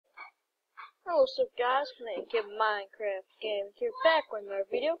What's up, guys? Playing a Minecraft game here, back with another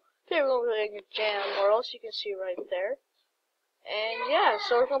video. Today we're going to be playing Jamwhirl, as you can see right there. And yeah,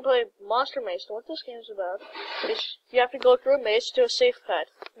 so we're going to play Monster Maze. So what this game is about is you have to go through a maze to a safe pad.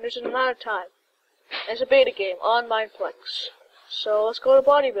 And there's an amount of time. And it's a beta game on Mineplex. So let's go to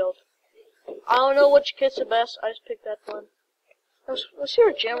bodybuild. I don't know which kit's the best. I just picked that one. Let's see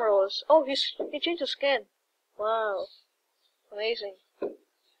where Jamwhirl is. Oh, he changed his skin. Wow, amazing.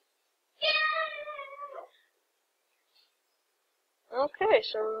 Okay,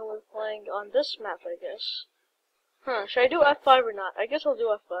 so we're going to be playing on this map, I guess. Should I do F5 or not? I guess I'll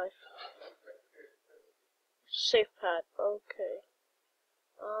do F5. Safe pad, okay.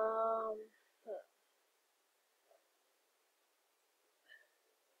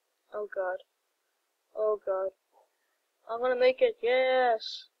 Oh god. Oh god. I'm gonna make it,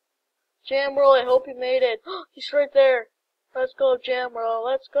 yes! Jamwhirl, I hope you made it. He's right there. Let's go, Jamwhirl,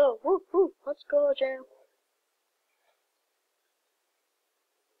 let's go. Woo, woo, let's go, Jam.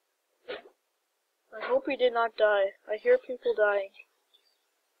 I hope he did not die. I hear people dying.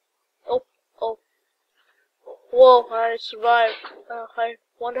 Oh. Whoa, I survived. I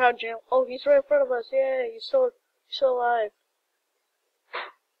wonder how Jam. Oh, he's right in front of us. Yay, he's still alive.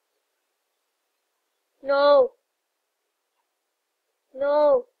 No,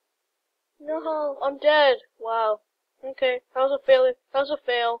 I'm dead. Wow. Okay, that was a failure. That was a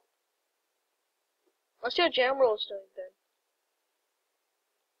fail. Let's see what Jamwhirl is doing then.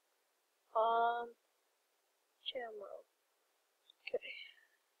 Jamwhirl. Okay.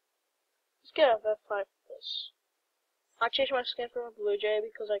 Let's get out of F5 for this. I changed my skin from a blue jay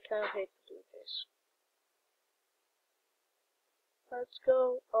because I kind of hate the blue jays. Let's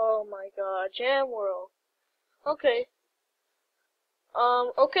go. Oh my god, Jamwhirl. Okay.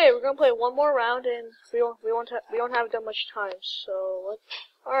 Okay, we're gonna play one more round, and we don't have that much time. So let's.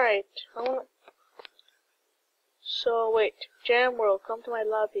 All right. So wait, Jamwhirl, come to my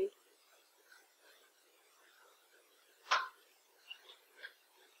lobby.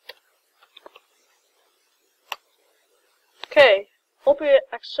 Okay, hope he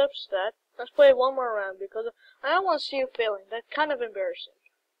accepts that. Let's play one more round because I don't want to see you failing. That's kind of embarrassing.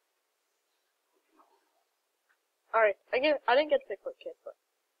 Alright, I didn't get to pick what kid, but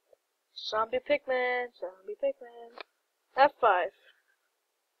zombie pigman. F5.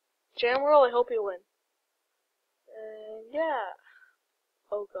 Jamwhirl, I hope you win. And yeah.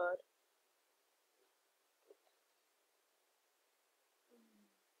 Oh god.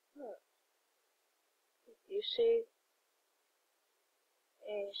 You see?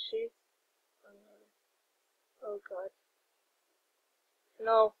 And you see? Oh god.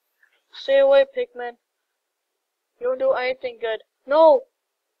 No. Stay away, pigman. You don't do anything good. No!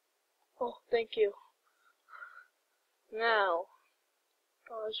 Oh, thank you. Now.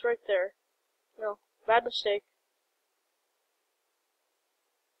 Oh, it's right there. No, bad mistake.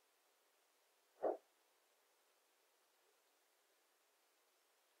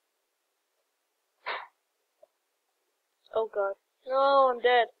 Oh god. No, I'm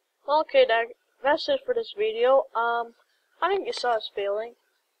dead. Okay, that's it for this video. I think you saw us failing.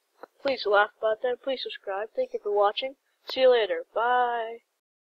 Please laugh about that. Please subscribe. Thank you for watching. See you later. Bye.